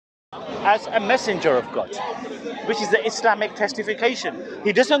as a messenger of God, which is the Islamic testification.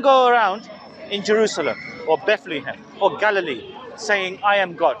 He doesn't go around in Jerusalem or Bethlehem or Galilee saying, I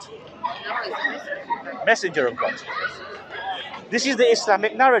am God, messenger of God. This is the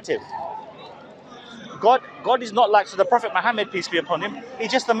Islamic narrative. God is not like, so the Prophet Muhammad, peace be upon him,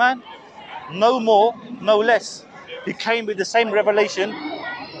 he's just a man, no more, no less. He came with the same revelation,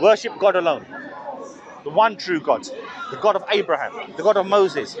 worship God alone. The one true God, the God of Abraham, the God of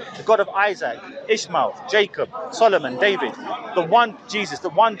Moses, the God of Isaac, Ishmael, Jacob, Solomon, David, the one Jesus,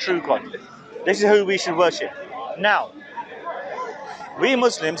 the one true God. This is who we should worship. Now, we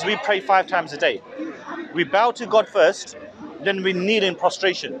Muslims, we pray 5 times a day. We bow to God first, then we kneel in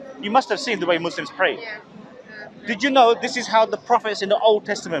prostration. You must have seen the way Muslims pray. Did you know this is how the prophets in the Old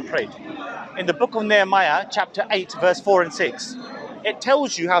Testament prayed? In the book of Nehemiah, chapter 8, verse 4 and 6, it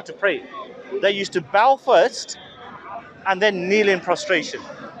tells you how to pray. They used to bow first and then kneel in prostration.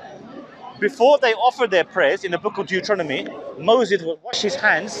 Before they offered their prayers, in the book of Deuteronomy, Moses would wash his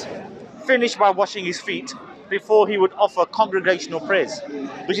hands, finish by washing his feet, before he would offer congregational prayers,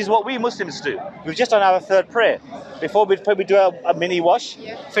 which is what we Muslims do. We've just done our 3rd prayer. Before we pray, we do a mini wash,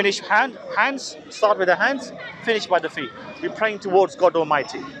 finish hands, start with the hands, finish by the feet. We're praying towards God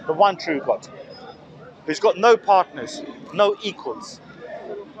Almighty, the one true God, who's got no partners, no equals.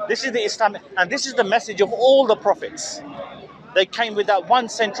 This is the Islamic, and this is the message of all the prophets. They came with that one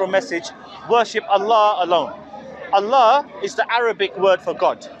central message: worship Allah alone. Allah is the Arabic word for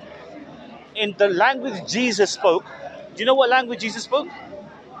God. In the language Jesus spoke, do you know what language Jesus spoke?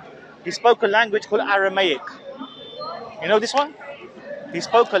 He spoke a language called Aramaic. You know this one? He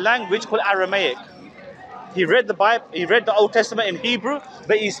spoke a language called Aramaic. He read the Bible, he read the Old Testament in Hebrew,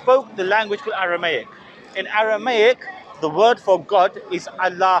 but he spoke the language called Aramaic. In Aramaic, the word for God is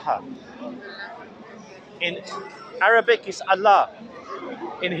Allah. In Arabic, it's Allah.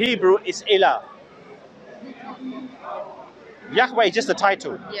 In Hebrew, it's Ilah. Yahweh is just a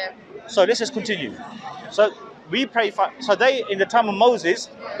title. Yeah. So let's just continue. So we pray. So they, in the time of Moses,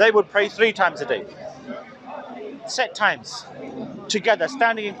 they would pray 3 times a day. Set times, together,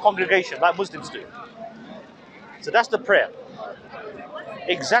 standing in congregation like Muslims do. So that's the prayer.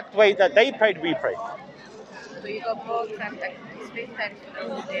 Exact way that they prayed, we pray. So you got both times, like 3 times for the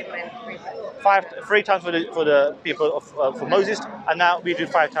Muslim and 3 times. 3 times for the people of for Moses, and now we do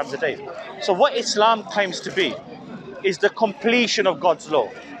 5 times a day. So what Islam claims to be is the completion of God's law.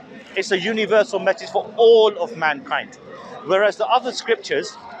 It's a universal message for all of mankind, whereas the other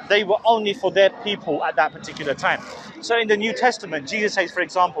scriptures, they were only for their people at that particular time. So in the New Testament, Jesus says, for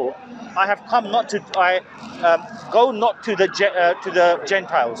example, I have come not to, go not to the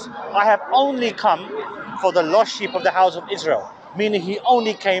Gentiles. I have only come for the lost sheep of the house of Israel, meaning he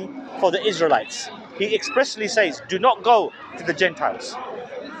only came for the Israelites. He expressly says, do not go to the Gentiles,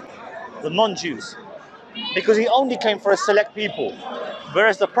 the non-Jews, because he only came for a select people.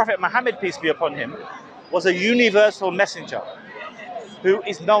 Whereas the Prophet Muhammad, peace be upon him, was a universal messenger who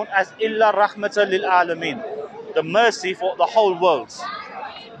is known as Illa Rahmatan lil Alameen, the mercy for the whole world,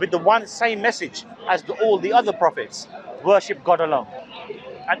 with the one same message as all the other prophets: worship God alone.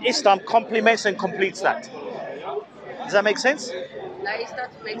 And Islam complements and completes that. Does that make sense? Now it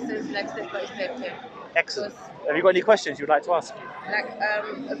starts to make sense, like step by step. Yeah. Excellent. Have you got any questions you'd like to ask? Like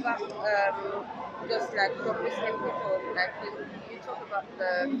about just like from Muslim people, like you talk about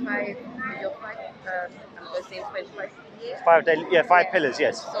the 5 your 5 I'm going to say in French 5 years. 5 pillars,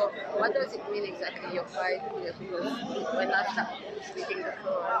 yes. So what does it mean exactly, your 5 years? Because when I start reading the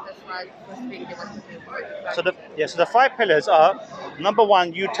Quran, that's why the first thing they want to do. So the 5 pillars are: number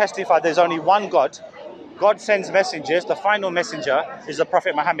 1, you testify there's only one God. God sends messengers. The final messenger is the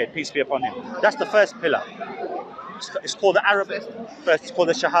Prophet Muhammad, peace be upon him. That's the first pillar. It's called the Arabic. First, it's called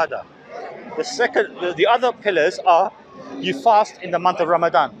the Shahada. The second, the other pillars are: you fast in the month of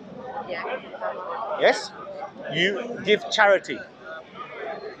Ramadan. Yeah. Yes? You give charity.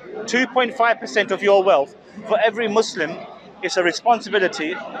 2.5% of your wealth for every Muslim is a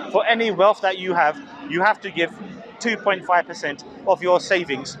responsibility. For any wealth that you have to give 2.5% of your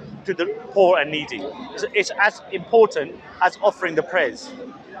savings to the poor and needy. It's as important as offering the prayers.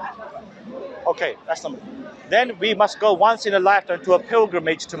 Okay, that's number. Then we must go once in a lifetime to a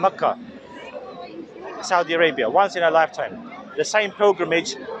pilgrimage to Mecca, Saudi Arabia, once in a lifetime. The same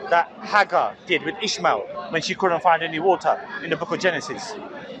pilgrimage that Hagar did with Ishmael when she couldn't find any water in the book of Genesis.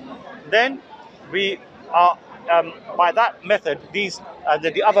 Then we are, by that method, these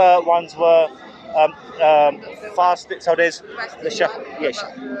the other ones were fast. So there's the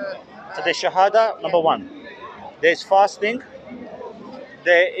So there's Shahada, number 1. There's fasting.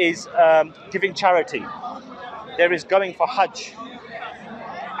 There is giving charity. There is going for Hajj.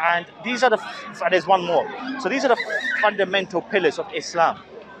 And these are and there's one more. So these are the fundamental pillars of Islam,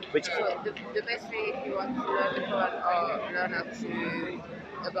 which. So the best way if you want to learn the Quran or learn how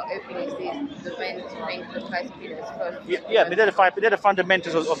to about everything is the main thing, the 5 pillars first. Yeah, they're the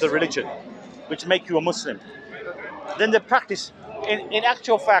fundamentals of the religion, which make you a Muslim. Then the practice, in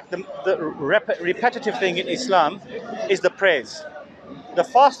actual fact, the repetitive thing in Islam is the prayers. The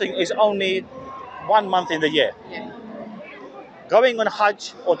fasting is only 1 month in the year. Yeah. Going on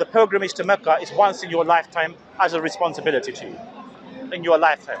Hajj or the pilgrimage to Mecca is once in your lifetime as a responsibility to you, in your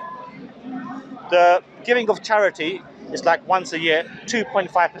lifetime. The giving of charity is like once a year,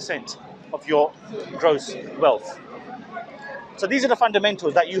 2.5% of your gross wealth. So these are the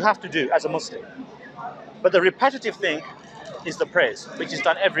fundamentals that you have to do as a Muslim. But the repetitive thing is the prayers, which is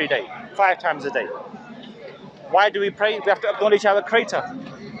done every day, 5 times a day. Why do we pray? We have to acknowledge our Creator.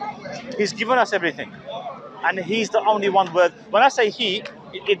 He's given us everything. And He's the only one worth. When I say He,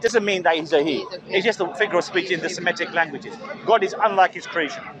 it doesn't mean that He's a He. It's just a figure of speech in the Semitic languages. God is unlike His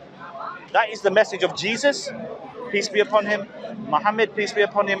creation. That is the message of Jesus, peace be upon Him, Muhammad, peace be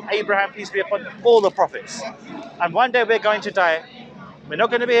upon him, Abraham, peace be upon all the prophets. And one day we're going to die. We're not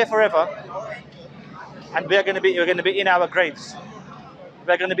going to be here forever. And we're going to be in our graves.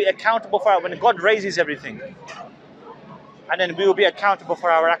 We're going to be accountable for it when God raises everything. And then we will be accountable for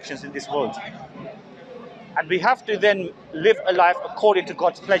our actions in this world. And we have to then live a life according to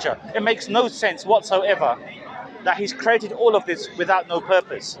God's pleasure. It makes no sense whatsoever that He's created all of this without no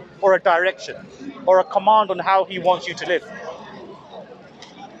purpose or a direction or a command on how He wants you to live.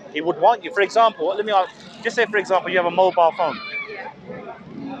 He would want you, for example, just say for example you have a mobile phone.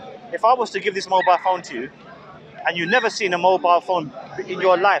 If I was to give this mobile phone to you and you've never seen a mobile phone in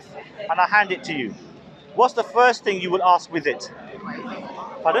your life and I hand it to you, what's the first thing you will ask with it?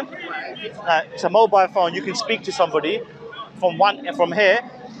 Pardon? It's a mobile phone. You can speak to somebody from here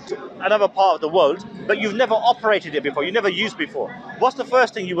to another part of the world, but you've never operated it before. You never used before. What's the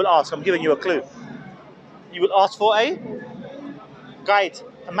first thing you will ask? I'm giving you a clue. You will ask for a guide,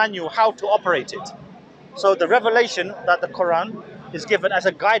 a manual, how to operate it. So the revelation that the Quran is given as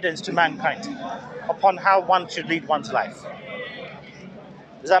a guidance to mankind upon how one should lead one's life.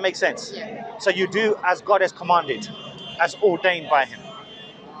 Does that make sense? Yeah. So you do as God has commanded, as ordained by Him.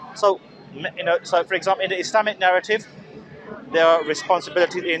 So, so for example, in the Islamic narrative, there are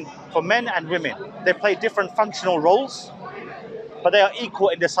responsibilities for men and women. They play different functional roles, but they are equal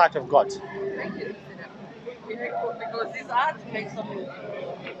in the sight of God. Because it's hard to make some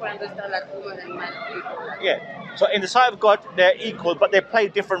people understand like women and men people. Yeah. So in the sight of God, they're equal, but they play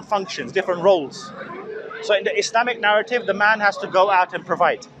different functions, different roles. So in the Islamic narrative, the man has to go out and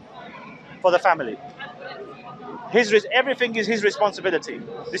provide for the family. Everything is his responsibility.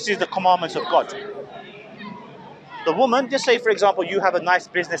 This is the commandments of God. The woman, just say for example, you have a nice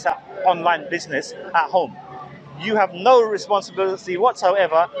business, online business at home. You have no responsibility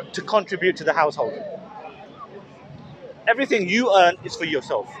whatsoever to contribute to the household. Everything you earn is for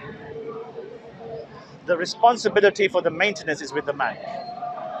yourself. The responsibility for the maintenance is with the man.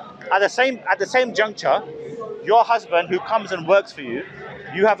 At the same juncture, your husband who comes and works for you,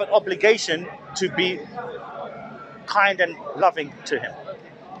 you have an obligation to be kind and loving to him.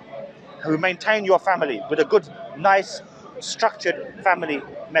 Who maintain your family with a good, nice, structured family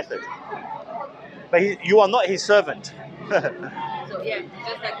method. But you are not his servant. So yeah,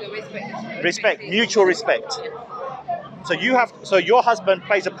 just like the Respect, mutual respect. So your husband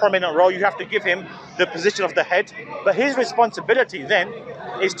plays a prominent role. You have to give him the position of the head, but his responsibility then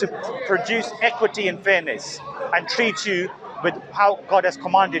is to produce equity and fairness and treat you with how God has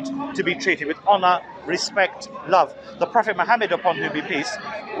commanded to be treated, with honor, respect, love. The Prophet Muhammad, upon whom be peace,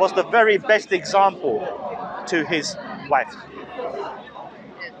 was the very best example to his wife.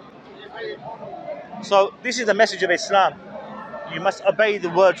 So this is the message of Islam. You must obey the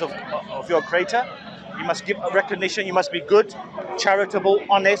words of your Creator. You must give a recognition. You must be good, charitable,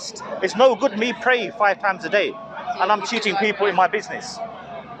 honest. It's no good me praying 5 times a day and I'm cheating people in my business.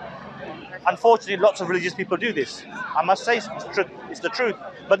 Unfortunately, lots of religious people do this. I must say it's the truth.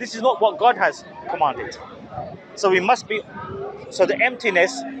 But this is not what God has commanded. So the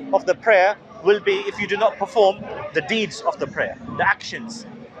emptiness of the prayer will be if you do not perform the deeds of the prayer, the actions,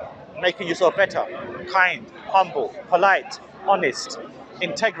 making yourself better, kind, humble, polite, honest,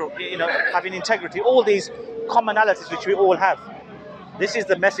 integral, having integrity, all these commonalities which we all have. This is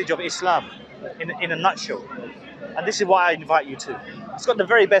the message of Islam in a nutshell. And this is what I invite you to. It's got the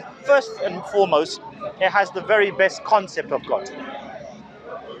very best, first and foremost, it has the very best concept of God.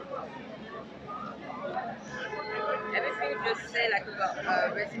 Everything just say like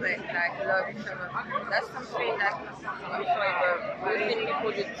about respect, like love each other. That's something that I'm sure Muslim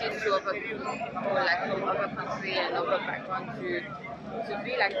people you teach to other people, like from other country and other background to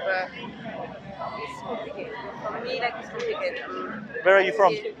be like, but it's complicated. For me, like it's complicated. Where are you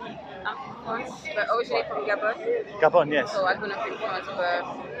from? I'm from France, but originally from Gabon. Gabon, yes. So I grew up in France, but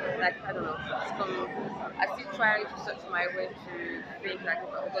like I don't know, I still trying to search my way to think like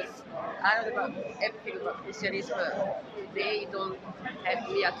because I know about everything about Christianity, but they don't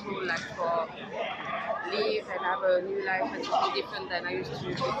help me at all like for live and have a new life and something different than I used to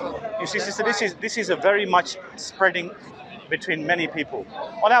before. You see, sister, this is a very much spreading between many people.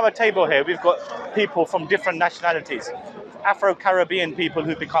 On our table here, we've got people from different nationalities. Afro-Caribbean people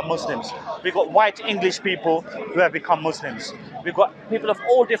who become Muslims. We've got white English people who have become Muslims. We've got people of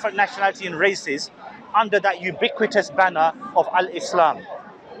all different nationality and races under that ubiquitous banner of Al-Islam.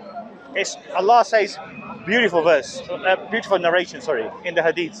 It's, Allah says, beautiful verse, beautiful narration, sorry, in the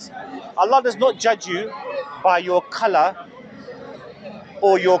hadiths. Allah does not judge you by your color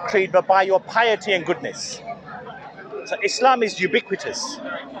or your creed, but by your piety and goodness. So Islam is ubiquitous.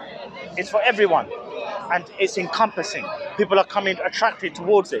 It's for everyone. And it's encompassing. People are coming attracted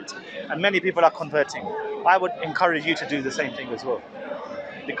towards it. And many people are converting. I would encourage you to do the same thing as well.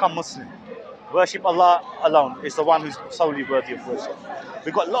 Become Muslim. Worship Allah alone is the one who's solely worthy of worship.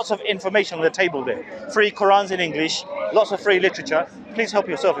 We've got lots of information on the table there. Free Qurans in English, lots of free literature. Please help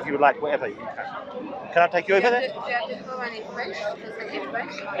yourself if you would like, whatever you can. Can I take you over there? Do you have the Quran in French? In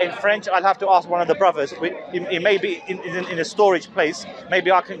French? In French, I'll have to ask one of the brothers. It may be in a storage place.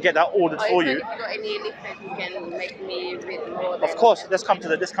 Maybe I can get that ordered for you. If you got any leaflet, you can make me read more. Of course, let's come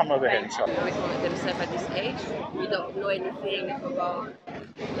over here, inshallah. Recommend themselves at this age. We don't know anything about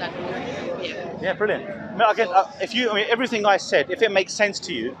like Yeah, brilliant. Again, everything I said, if it makes sense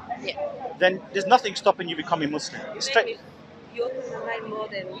to you, then there's nothing stopping you becoming Muslim. Straight. You open your mind more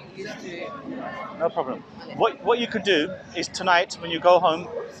than you used to. No problem. What you could do is tonight when you go home.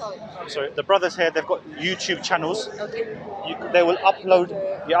 Sorry, the brothers here, they've got YouTube channels. Okay. They will upload.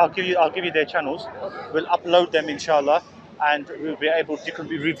 Yeah, I'll give you their channels. Okay. We'll upload them, inshallah, and we'll be able. You can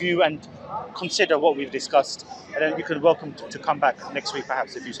review and consider what we've discussed, and then you can welcome to come back next week,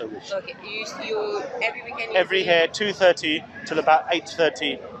 perhaps, if you so wish. Okay. You every weekend. Every here, 2:30 till about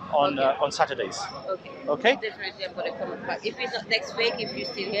 8:30 on Saturdays. Okay. Okay. Definitely, I'm gonna come back. If it's not next week, if you're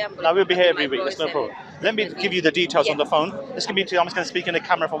still here, I'm gonna. No, we'll be here every week. There's no problem. Let me give you the details on the phone. Just give me two. I'm just going to speak in the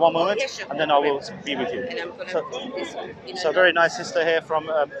camera for one moment, and then I will be with you. And I'm gonna put this So very nice sister here from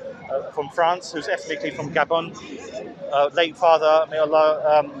France, who's ethnically from Gabon. Late father, may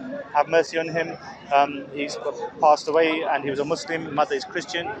Allah have mercy on him. He's passed away, and he was a Muslim. Mother is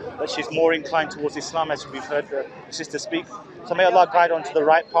Christian, but she's more inclined towards Islam, as we've heard the sister speak. So may Allah guide her onto the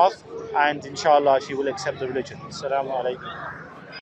right path, and inshallah she will accept the religion. Assalamu alaikum.